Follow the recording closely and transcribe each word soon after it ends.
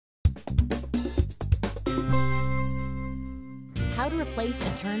How to replace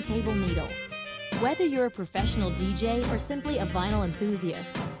a turntable needle. Whether you're a professional DJ or simply a vinyl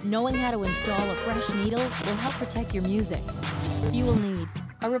enthusiast, knowing how to install a fresh needle will help protect your music. You will need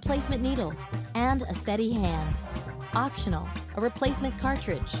a replacement needle and a steady hand. Optional, a replacement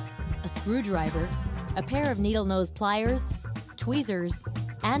cartridge, a screwdriver, a pair of needle nose pliers, tweezers,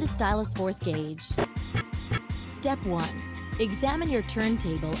 and a stylus force gauge. Step 1. Examine your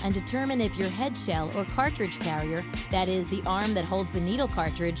turntable and determine if your head shell or cartridge carrier, that is, the arm that holds the needle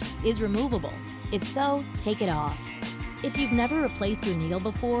cartridge, is removable. If so, take it off. If you've never replaced your needle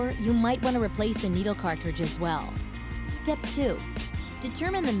before, you might want to replace the needle cartridge as well. Step 2.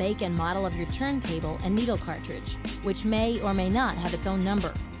 Determine the make and model of your turntable and needle cartridge, which may or may not have its own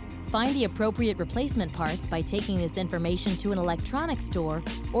number. Find the appropriate replacement parts by taking this information to an electronics store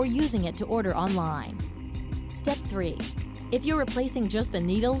or using it to order online. Step 3. If you're replacing just the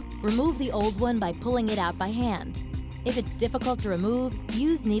needle, remove the old one by pulling it out by hand. If it's difficult to remove,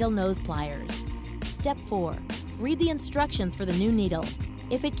 use needle nose pliers. Step 4. Read the instructions for the new needle.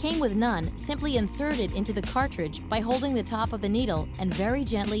 If it came with none, simply insert it into the cartridge by holding the top of the needle and very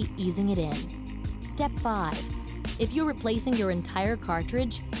gently easing it in. Step 5. If you're replacing your entire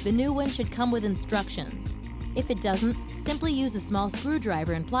cartridge, the new one should come with instructions. If it doesn't, simply use a small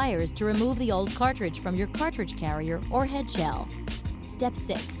screwdriver and pliers to remove the old cartridge from your cartridge carrier or head shell. Step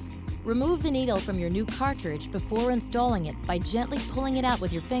 6. Remove the needle from your new cartridge before installing it by gently pulling it out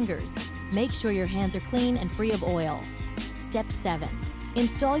with your fingers. Make sure your hands are clean and free of oil. Step 7.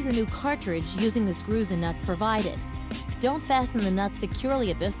 Install your new cartridge using the screws and nuts provided. Don't fasten the nuts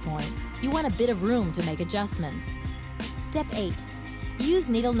securely at this point. You want a bit of room to make adjustments. Step 8. Use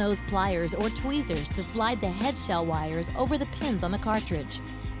needle nose pliers or tweezers to slide the head shell wires over the pins on the cartridge.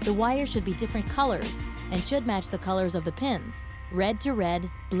 The wires should be different colors and should match the colors of the pins, red to red,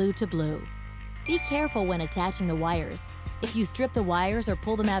 blue to blue. Be careful when attaching the wires. If you strip the wires or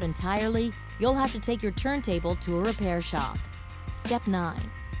pull them out entirely, you'll have to take your turntable to a repair shop. Step 9.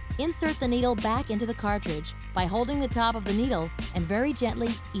 Insert the needle back into the cartridge by holding the top of the needle and very gently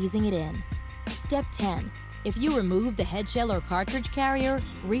easing it in. Step 10. If you remove the head shell or cartridge carrier,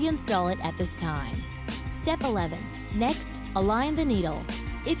 reinstall it at this time. Step 11. Next, align the needle.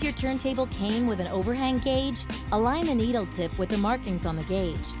 If your turntable came with an overhang gauge, align the needle tip with the markings on the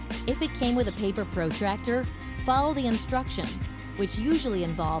gauge. If it came with a paper protractor, follow the instructions, which usually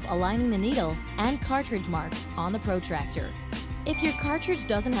involve aligning the needle and cartridge marks on the protractor. If your cartridge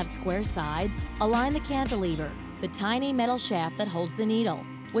doesn't have square sides, align the cantilever, the tiny metal shaft that holds the needle,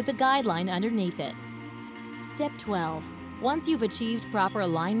 with the guideline underneath it. Step 12. Once you've achieved proper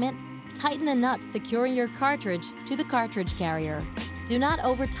alignment, tighten the nuts securing your cartridge to the cartridge carrier. Do not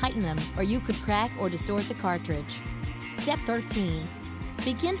over-tighten them or you could crack or distort the cartridge. Step 13.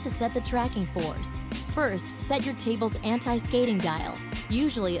 Begin to set the tracking force. First, set your table's anti-skating dial,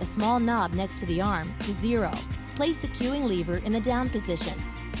 usually a small knob next to the arm, to 0. Place the cueing lever in the down position.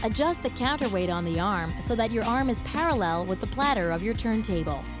 Adjust the counterweight on the arm so that your arm is parallel with the platter of your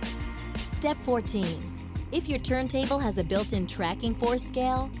turntable. Step 14. If your turntable has a built-in tracking force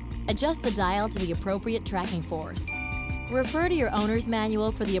scale, adjust the dial to the appropriate tracking force. Refer to your owner's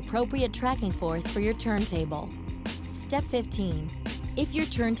manual for the appropriate tracking force for your turntable. Step 15. If your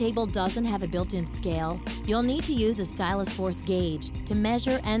turntable doesn't have a built-in scale, you'll need to use a stylus force gauge to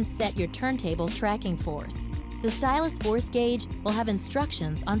measure and set your turntable's tracking force. The stylus force gauge will have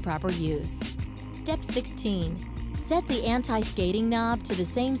instructions on proper use. Step 16. Set the anti-skating knob to the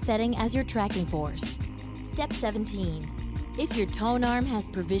same setting as your tracking force. Step 17. If your tone arm has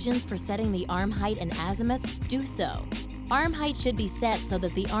provisions for setting the arm height and azimuth, do so. Arm height should be set so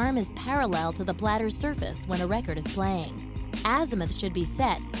that the arm is parallel to the platter's surface when a record is playing. Azimuth should be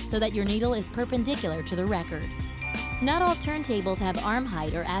set so that your needle is perpendicular to the record. Not all turntables have arm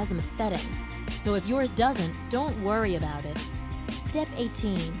height or azimuth settings, so if yours doesn't, don't worry about it. Step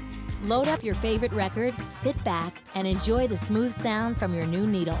 18. Load up your favorite record, sit back, and enjoy the smooth sound from your new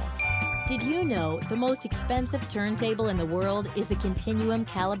needle. Did you know the most expensive turntable in the world is the Continuum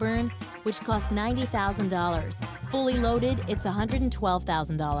Caliburn, which costs $90,000? Fully loaded, it's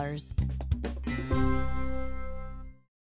 $112,000.